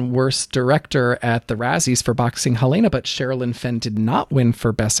won Worst Director at the Razzies for Boxing Helena, but Sherilyn Fenn did not win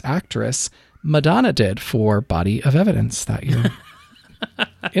for Best Actress. Madonna did for Body of Evidence that year.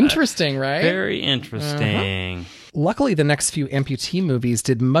 Interesting, right? Very interesting. Luckily, the next few amputee movies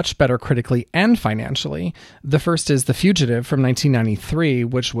did much better critically and financially. The first is The Fugitive from 1993,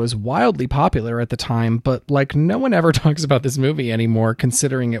 which was wildly popular at the time, but like no one ever talks about this movie anymore,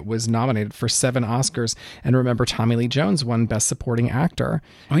 considering it was nominated for 7 Oscars. And remember, Tommy Lee Jones won Best Supporting Actor.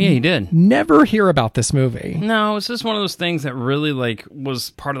 Oh, yeah, he did. Never hear about this movie. No, it's just one of those things that really like was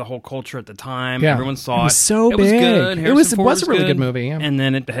part of the whole culture at the time. Yeah. Everyone saw it. It was so It was big. good. It was Harrison Ford a really good movie, yeah. And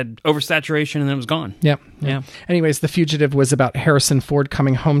then it had oversaturation and then it was gone. Yep. Yeah. Anyways, The Fugitive was about Harrison Ford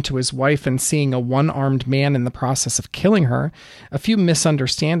coming home to his wife and seeing a one-armed man in the process of killing her. A few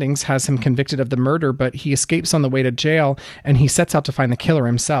misunderstandings has him convicted of the murder, but he escapes on the way to jail and he sets out to find the killer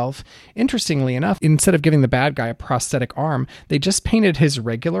himself. Interestingly enough, instead of giving the bad guy a prosthetic arm, they just painted his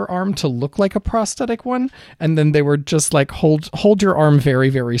regular arm to look like a prosthetic one, and then they were just like, hold your arm very,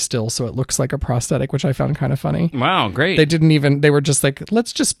 very still so it looks like a prosthetic, which I found kind of funny. Wow, great. They were just like,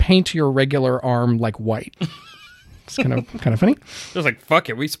 let's just paint your regular arm like white. It's kind of funny. It was like, fuck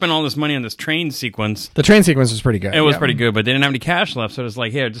it. We spent all this money on this train sequence. The train sequence was pretty good. It was pretty good, but they didn't have any cash left, so it was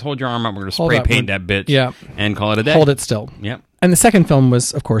like, here, just hold your arm up. We're going to spray paint that bitch. Yeah. And call it a day. Hold it still. Yep. And the second film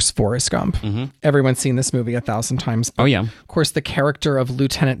was, of course, Forrest Gump. Everyone's seen this movie 1,000 times. Oh, yeah. Of course, the character of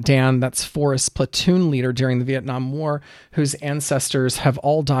Lieutenant Dan, that's Forrest's platoon leader during the Vietnam War, whose ancestors have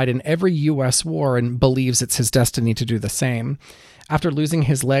all died in every U.S. war and believes it's his destiny to do the same. After losing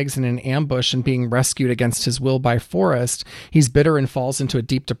his legs in an ambush and being rescued against his will by Forrest, he's bitter and falls into a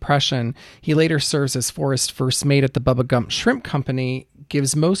deep depression. He later serves as Forrest's first mate at the Bubba Gump Shrimp Company,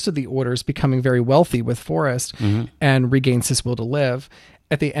 gives most of the orders, becoming very wealthy with Forrest, and regains his will to live.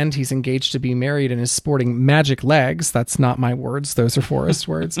 At the end, he's engaged to be married and is sporting magic legs. That's not my words. Those are Forrest's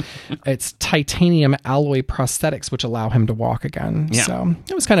words. It's titanium alloy prosthetics, which allow him to walk again. Yeah. So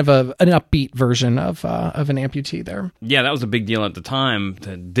it was kind of an upbeat version of an amputee there. Yeah, that was a big deal at the time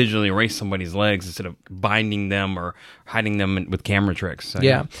to digitally erase somebody's legs instead of binding them or hiding them with camera tricks. So,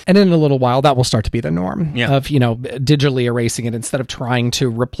 Yeah. And in a little while, that will start to be the norm Yeah. of, digitally erasing it instead of trying to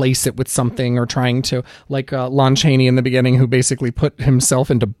replace it with something or trying to, like Lon Chaney in the beginning, who basically put himself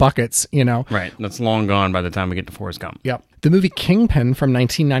into buckets, Right. That's long gone by the time we get to Forrest Gump. Yep. The movie Kingpin from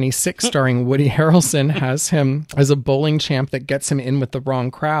 1996, starring Woody Harrelson, has him as a bowling champ that gets him in with the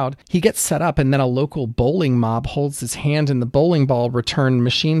wrong crowd. He gets set up, and then a local bowling mob holds his hand in the bowling ball return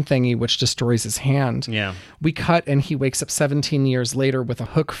machine thingy, which destroys his hand. Yeah. We cut, and he wakes up 17 years later with a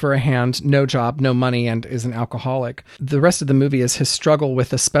hook for a hand, no job, no money, and is an alcoholic. The rest of the movie is his struggle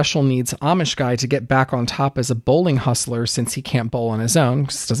with a special needs Amish guy to get back on top as a bowling hustler since he can't bowl on his own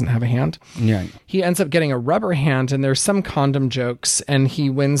because he doesn't have a hand. Yeah. He ends up getting a rubber hand, and there's some condom jokes, and he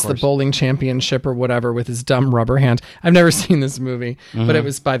wins the bowling championship or whatever with his dumb rubber hand. I've never seen this movie, but it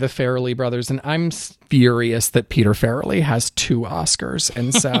was by the Farrelly brothers, and I'm furious that Peter Farrelly has 2 Oscars,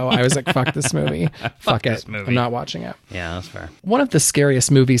 and so I was like, fuck this movie. Fuck it. this movie. I'm not watching it. Yeah, that's fair. One of the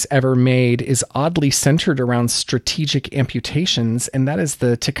scariest movies ever made is oddly centered around strategic amputations, and that is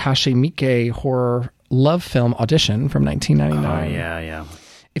the Takashi Miike horror love film Audition from 1999. Oh, yeah.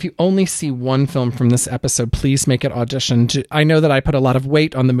 If you only see one film from this episode, please make it Audition. I know that I put a lot of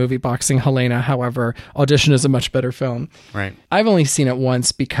weight on the movie Boxing Helena. However, Audition is a much better film. Right. I've only seen it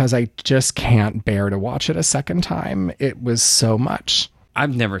once because I just can't bear to watch it a second time. It was so much.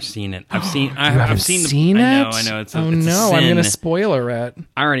 I've never seen it. I've seen. You haven't seen it? I know. It's a I'm sin. going to spoiler it.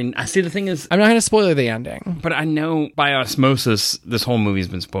 I see. The thing is, I'm not going to spoiler the ending. But I know by osmosis, this whole movie's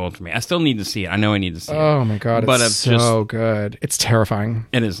been spoiled for me. I still need to see it. I know I need to see it. Oh my God, but it's so good. It's terrifying.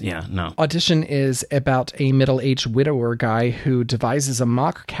 It is, yeah, no. Audition is about a middle-aged widower guy who devises a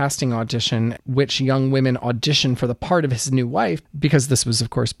mock casting audition, which young women audition for the part of his new wife, because this was, of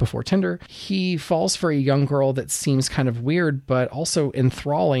course, before Tinder. He falls for a young girl that seems kind of weird, but also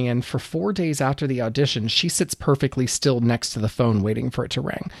enthralling, and for 4 days after the audition, she sits perfectly still next to the phone waiting for it to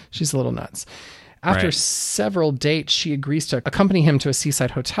ring. She's a little nuts. After several dates, she agrees to accompany him to a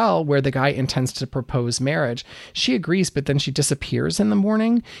seaside hotel where the guy intends to propose marriage. She agrees, but then she disappears in the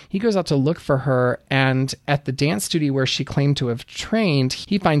morning. He goes out to look for her, and at the dance studio where she claimed to have trained,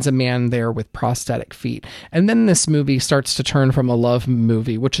 he finds a man there with prosthetic feet. And then this movie starts to turn from a love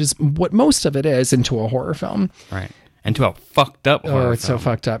movie, which is what most of it is, into a horror film. Right. Into a fucked up horror Oh, it's film. so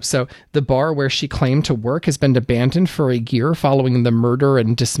fucked up. So the bar where she claimed to work has been abandoned for a year following the murder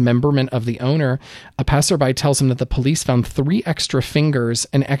and dismemberment of the owner. A passerby tells him that the police found 3 extra fingers,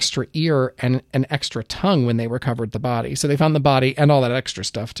 an extra ear, and an extra tongue when they recovered the body. So they found the body and all that extra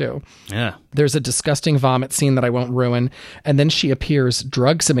stuff too. Yeah. There's a disgusting vomit scene that I won't ruin. And then she appears,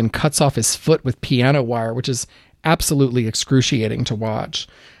 drugs him, and cuts off his foot with piano wire, which is absolutely excruciating to watch.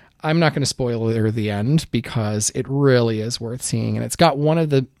 I'm not going to spoiler the end because it really is worth seeing, and it's got one of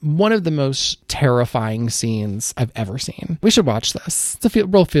the most terrifying scenes I've ever seen. We should watch this. It's a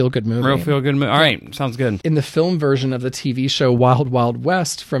real feel good movie. Real feel good movie. All right, sounds good. In the film version of the TV show Wild Wild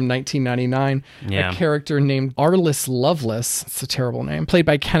West from 1999, a character named Arliss Lovelace, it's a terrible name, played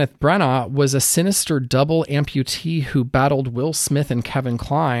by Kenneth Branagh, was a sinister double amputee who battled Will Smith and Kevin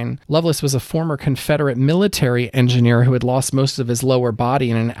Kline. Lovelace was a former Confederate military engineer who had lost most of his lower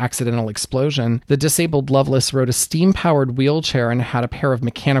body in an accidental explosion. The disabled Lovelace rode a steam-powered wheelchair and had a pair of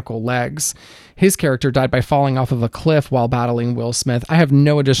mechanical legs. His character died by falling off of a cliff while battling Will Smith. I have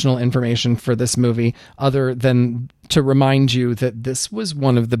no additional information for this movie other than to remind you that this was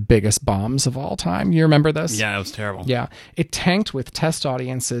one of the biggest bombs of all time. You remember this? Yeah, it was terrible. Yeah. It tanked with test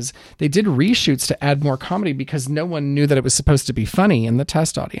audiences. They did reshoots to add more comedy because no one knew that it was supposed to be funny in the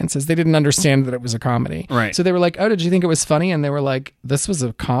test audiences. They didn't understand that it was a comedy. Right. So they were like, oh, did you think it was funny? And they were like, this was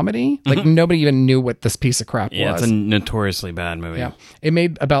a comedy? Like, nobody even knew what this piece of crap was. Yeah, it's a notoriously bad movie. Yeah. It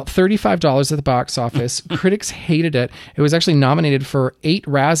made about $35 at the box office. Critics hated it. It was actually nominated for 8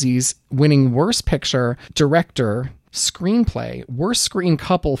 Razzies, winning Worst Picture, Director, Screenplay, Worst Screen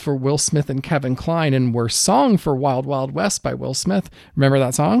Couple for Will Smith and Kevin Kline, and Worst Song for Wild Wild West by Will Smith. Remember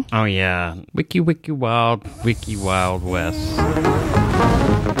that song? Oh, yeah. Wiki Wild West. Wiki Wild Wild.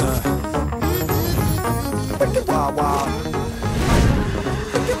 Wiki Wild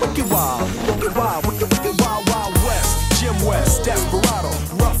West. Jim West, Desperado,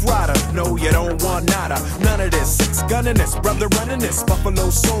 Rough Rider. No, you don't want nada. None of this. 6 gunning this, brother running this. Buffalo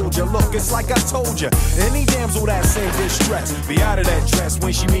Soldier. Look, it's like I told you. Any damsel that's in distress, be out of that dress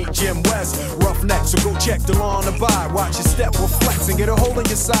when she meet Jim West. Roughneck, so go check the law on the by. Watch your step will flex and get a hole in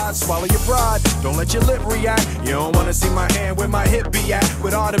your side. Swallow your pride. Don't let your lip react. You don't want to see my hand where my hip be at.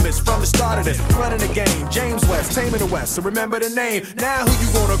 With Artemis from the start of this. Running the game. James West, taming the West. So remember the name. Now who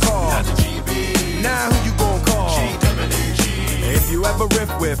you gonna call? Not the GB. Now who you gonna call? If you ever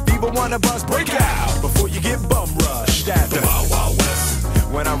riff with people wanna bust, break out before you get bum rushed at the Wild Wild West.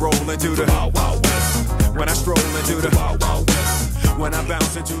 When I roll into the Wild Wild West. When I stroll into the Wild Wild West. When I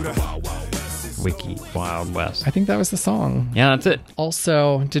bounce into the Wild Wild West. Wiki Wild West. I think that was the song. Yeah, that's it.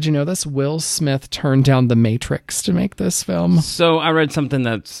 Also, did you know this? Will Smith turned down The Matrix to make this film. So I read something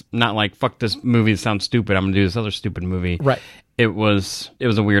that's not like, fuck this movie, it sounds stupid, I'm gonna do this other stupid movie. Right. It was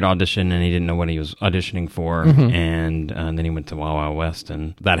a weird audition, and he didn't know what he was auditioning for, and then he went to Wild Wild West,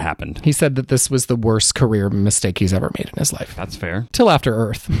 and that happened. He said that this was the worst career mistake he's ever made in his life. That's fair. Till After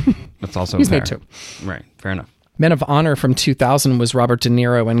Earth. That's also he's fair. made 2. Right, fair enough. Men of Honor from 2000 was Robert De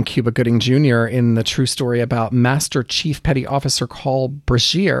Niro and Cuba Gooding Jr. in the true story about Master Chief Petty Officer Carl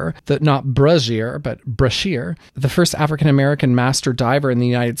Brashear, not Brashear, but Brashear, the first African-American master diver in the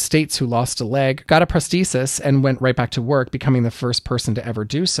United States who lost a leg, got a prosthesis, and went right back to work, becoming the first person to ever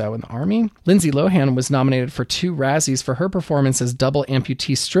do so in the Army. Lindsay Lohan was nominated for 2 Razzies for her performance as double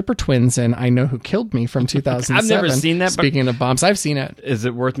amputee stripper twins in I Know Who Killed Me from 2007. I've never seen that. Speaking of bombs, I've seen it. Is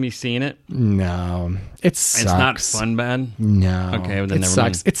it worth me seeing it? No. It sucks. It's not fun bad? No. Okay, well then it never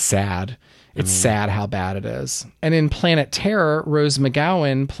sucks. mind. It's sad. It's sad how bad it is. And in Planet Terror, Rose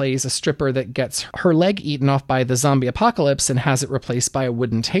McGowan plays a stripper that gets her leg eaten off by the zombie apocalypse and has it replaced by a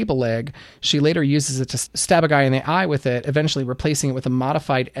wooden table leg. She later uses it to stab a guy in the eye with it, eventually replacing it with a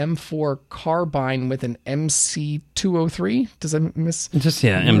modified M4 carbine with an MC203. Does that miss? Just,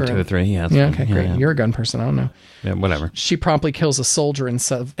 M203. Yeah. Yeah, okay, great. Yeah. You're a gun person. I don't know. Yeah, whatever. She promptly kills a soldier and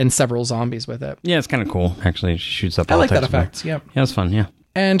several zombies with it. Yeah, it's kind of cool, actually. She shoots up all I like that effect, yeah. Yeah, it's fun, yeah.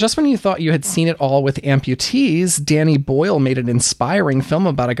 And just when you thought you had seen it all with amputees, Danny Boyle made an inspiring film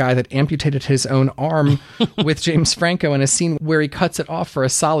about a guy that amputated his own arm with James Franco in a scene where he cuts it off for a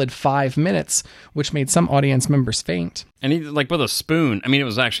solid 5 minutes, which made some audience members faint. And he, like, with a spoon. I mean, it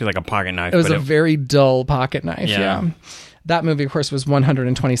was actually like a pocket knife. It was a very dull pocket knife, yeah. That movie, of course, was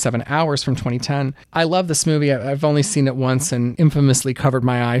 127 Hours from 2010. I love this movie. I've only seen it once and infamously covered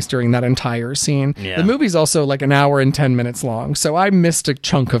my eyes during that entire scene. Yeah. The movie's also like an hour and 10 minutes long, so I missed a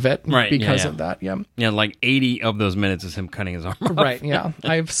chunk of it because of that. Yeah. Yeah, like 80 of those minutes is him cutting his arm off. Right, yeah.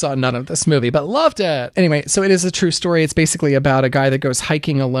 I saw none of this movie, but loved it. Anyway, so it is a true story. It's basically about a guy that goes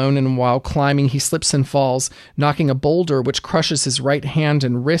hiking alone, and while climbing, he slips and falls, knocking a boulder, which crushes his right hand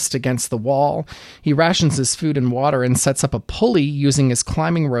and wrist against the wall. He rations his food and water and sets up a pulley using his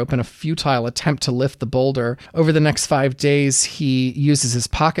climbing rope in a futile attempt to lift the boulder. Over the next 5 days, he uses his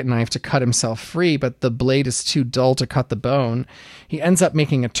pocket knife to cut himself free, but the blade is too dull to cut the bone. He ends up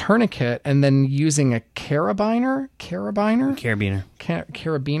making a tourniquet and then using a carabiner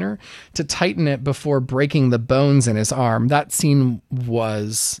to tighten it before breaking the bones in his arm. That scene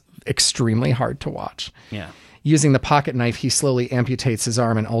was extremely hard to watch. Yeah. Using the pocket knife, he slowly amputates his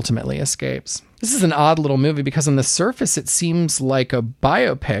arm and ultimately escapes. This is an odd little movie because on the surface it seems like a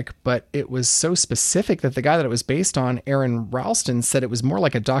biopic, but it was so specific that the guy that it was based on, Aaron Ralston, said it was more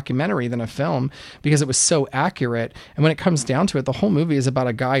like a documentary than a film because it was so accurate. And when it comes down to it, the whole movie is about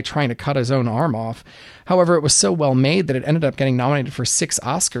a guy trying to cut his own arm off. However, it was so well made that it ended up getting nominated for 6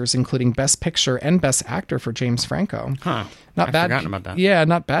 Oscars, including Best Picture and Best Actor for James Franco. Huh. Not bad. Forgotten about that. Yeah,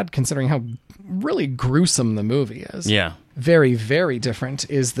 not bad considering how really gruesome the movie is. Yeah. Very, very different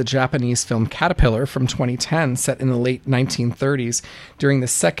is the Japanese film Caterpillar from 2010, set in the late 1930s during the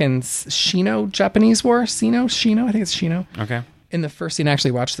second Sino-Japanese War. Shino? I think it's Shino. Okay. In the first scene, I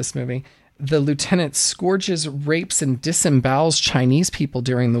actually watched this movie. The lieutenant scourges, rapes, and disembowels Chinese people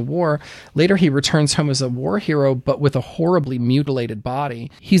during the war. Later, he returns home as a war hero, but with a horribly mutilated body.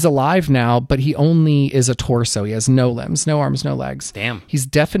 He's alive now, but he only is a torso. He has no limbs, no arms, no legs. Damn. He's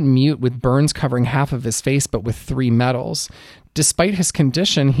deaf and mute with burns covering half of his face, but with 3 medals. Despite his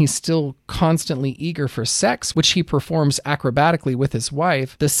condition, he's still constantly eager for sex, which he performs acrobatically with his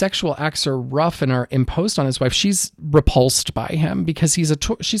wife. The sexual acts are rough and are imposed on his wife. She's repulsed by him because she's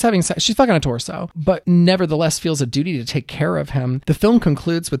fucking a torso, but nevertheless feels a duty to take care of him. The film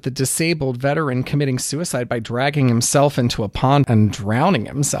concludes with the disabled veteran committing suicide by dragging himself into a pond and drowning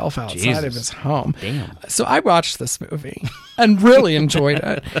himself outside of his home. Damn. So I watched this movie and really enjoyed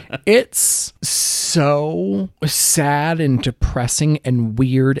it. It's so sad and depressing and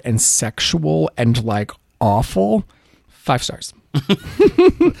weird and sexual and like awful. 5 stars.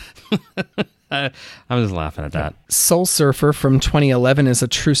 I'm just laughing at that. Soul Surfer from 2011 is a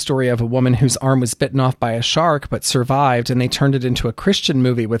true story of a woman whose arm was bitten off by a shark but survived, and they turned it into a Christian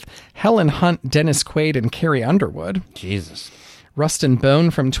movie with Helen Hunt, Dennis Quaid, and Carrie Underwood. Jesus. Rust and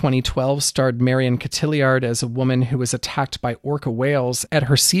Bone from 2012 starred Marion Cotillard as a woman who was attacked by orca whales at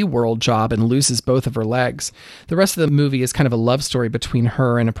her SeaWorld job and loses both of her legs. The rest of the movie is kind of a love story between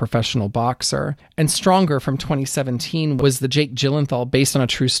her and a professional boxer. And Stronger from 2017 was the Jake Gyllenhaal based on a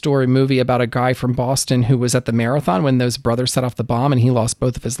true story movie about a guy from Boston who was at the marathon when those brothers set off the bomb and he lost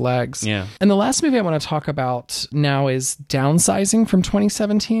both of his legs. Yeah. And the last movie I want to talk about now is Downsizing from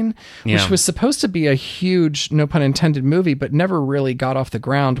 2017, which was supposed to be a huge, no pun intended, movie, but never really got off the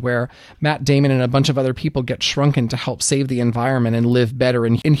ground, where Matt Damon and a bunch of other people get shrunken to help save the environment and live better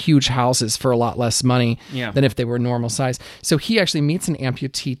in huge houses for a lot less money than if they were normal size. So he actually meets an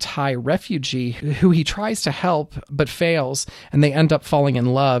amputee Thai refugee who he tries to help but fails, and they end up falling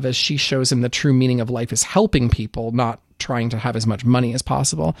in love as she shows him the true meaning of life is helping people, not trying to have as much money as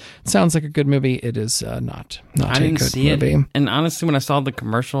possible. It sounds like a good movie. It is not I a didn't good see movie. it. And honestly, when I saw the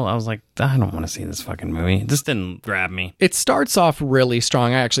commercial, I was like, I don't want to see this fucking movie. This didn't grab me. It starts off really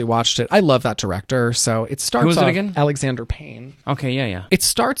strong. I actually watched it. I love that director. So it starts Who was off it again? Alexander Payne. Okay, yeah. It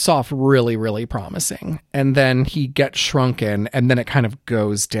starts off really, really promising, and then he gets shrunken, and then it kind of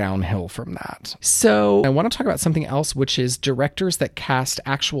goes downhill from that. So I want to talk about something else, which is directors that cast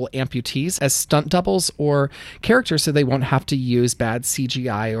actual amputees as stunt doubles or characters so they won't have to use bad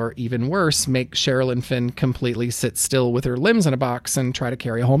CGI or even worse, make Sherilyn Fenn completely sit still with her limbs in a box and try to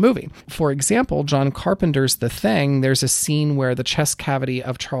carry a whole movie. For example, John Carpenter's The Thing, there's a scene where the chest cavity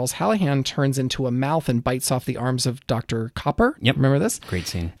of Charles Hallahan turns into a mouth and bites off the arms of Dr. Copper. Yep. Remember this? Great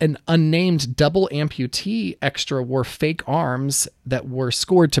scene. An unnamed double amputee extra wore fake arms that were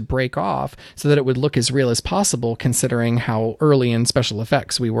scored to break off so that it would look as real as possible, considering how early in special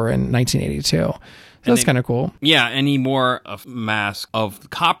effects we were in 1982. So that's kind of cool. Yeah, and he wore a mask of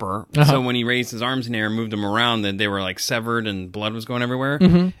copper, so when he raised his arms in the air and moved them around, then they were like severed and blood was going everywhere.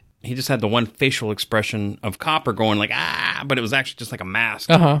 He just had the one facial expression of copper going like, but it was actually just like a mask.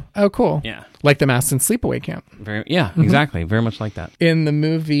 Oh, cool. Yeah. Like the masks in Sleepaway Camp. Exactly. Very much like that. In the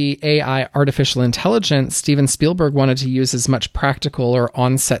movie AI Artificial Intelligence, Steven Spielberg wanted to use as much practical or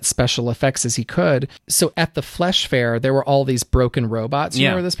on-set special effects as he could. So at the Flesh Fair, there were all these broken robots. You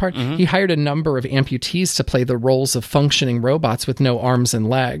remember this part? He hired a number of amputees to play the roles of functioning robots with no arms and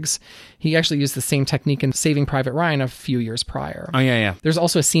legs. He actually used the same technique in Saving Private Ryan a few years prior. Oh, yeah. There's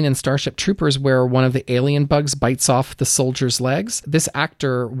also a scene in Starship Troopers where one of the alien bugs bites off the soldier's legs. This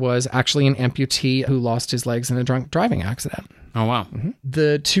actor was actually an amputee who lost his legs in a drunk driving accident. Oh, wow.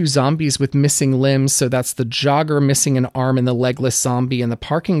 The two zombies with missing limbs, so that's the jogger missing an arm and the legless zombie in the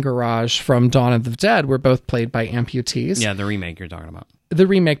parking garage from Dawn of the Dead, were both played by amputees. Yeah, the remake you're talking about. The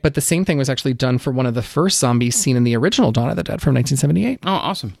remake, but the same thing was actually done for one of the first zombies seen in the original Dawn of the Dead from 1978. Oh,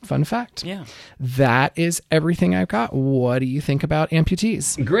 awesome. Fun fact. Yeah. That is everything I've got. What do you think about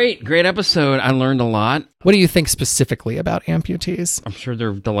amputees? Great episode. I learned a lot. What do you think specifically about amputees? I'm sure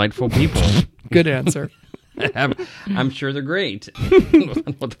they're delightful people. Good answer. I'm sure they're great.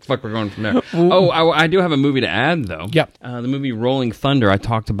 What the fuck we're going from there? Oh, I do have a movie to add, though. Yep. The movie Rolling Thunder, I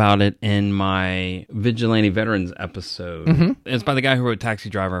talked about it in my Vigilante Veterans episode. It's by the guy who wrote Taxi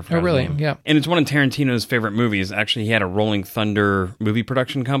Driver. I forgot his name. Yeah. And it's one of Tarantino's favorite movies. Actually, he had a Rolling Thunder movie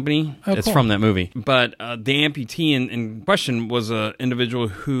production company. It's from that movie. But the amputee in question was an individual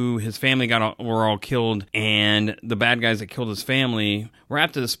who his family were all killed, and the bad guys that killed his family were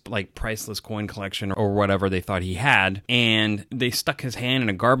after this like priceless coin collection or whatever they thought he had, and they stuck his hand in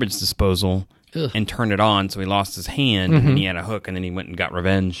a garbage disposal and turned it on, so he lost his hand, and he had a hook, and then he went and got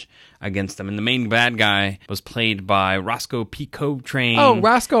revenge against them. And the main bad guy was played by Roscoe P. Coltrane. Oh,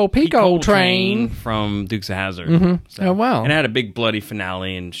 Roscoe P. Coltrane from Dukes of Hazzard. So, oh, wow. And it had a big bloody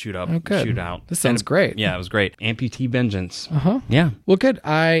finale and shootout. This sounds great. Yeah, it was great. Amputee Vengeance. Yeah. Well, good.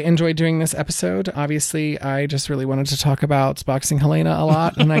 I enjoyed doing this episode. Obviously, I just really wanted to talk about Boxing Helena a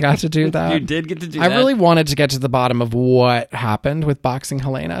lot, and I got to do that. You did get to do that. I really wanted to get to the bottom of what happened with Boxing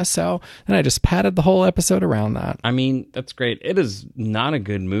Helena, so then I just padded the whole episode around that. I mean, that's great. It is not a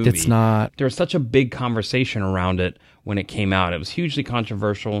good movie. It's not. There was such a big conversation around it when it came out. It was hugely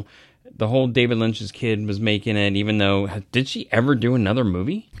controversial. The whole David Lynch's kid was making it, even though... Did she ever do another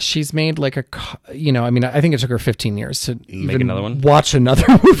movie? She's made like I think it took her 15 years to make another one? Watch another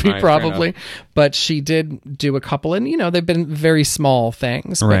movie, right, probably. But she did do a couple, and, they've been very small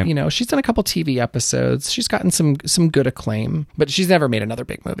things. Right. But, she's done a couple TV episodes. She's gotten some good acclaim, but she's never made another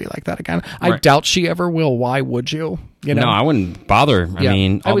big movie like that again. I doubt she ever will. Why would you? No, I wouldn't bother. I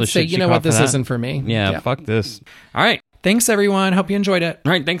mean, all I would the say, shit what, this isn't for me. Yeah, fuck this. All right. Thanks, everyone. Hope you enjoyed it.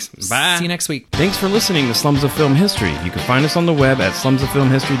 All right, thanks. Bye. See you next week. Thanks for listening to Slums of Film History. You can find us on the web at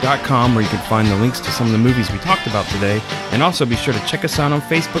slumsoffilmhistory.com, where you can find the links to some of the movies we talked about today. And also be sure to check us out on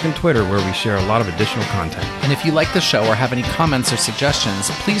Facebook and Twitter, where we share a lot of additional content. And if you like the show or have any comments or suggestions,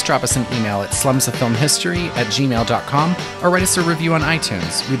 please drop us an email at slumsoffilmhistory@gmail.com or write us a review on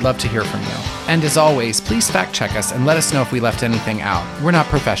iTunes. We'd love to hear from you. And as always, please fact check us and let us know if we left anything out. We're not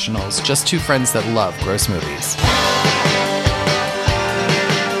professionals, just two friends that love gross movies.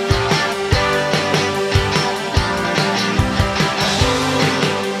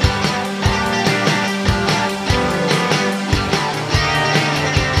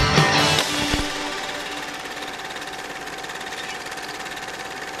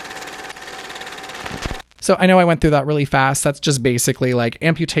 So I know I went through that really fast. That's just basically like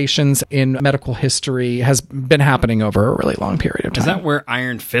amputations in medical history has been happening over a really long period of time. Is that where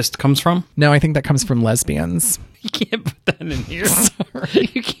Iron Fist comes from? No, I think that comes from lesbians. You can't put that in here.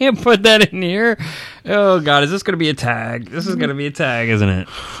 Sorry. You can't put that in here. Oh, God. Is this going to be a tag? This is going to be a tag, isn't it?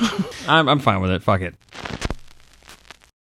 I'm fine with it. Fuck it.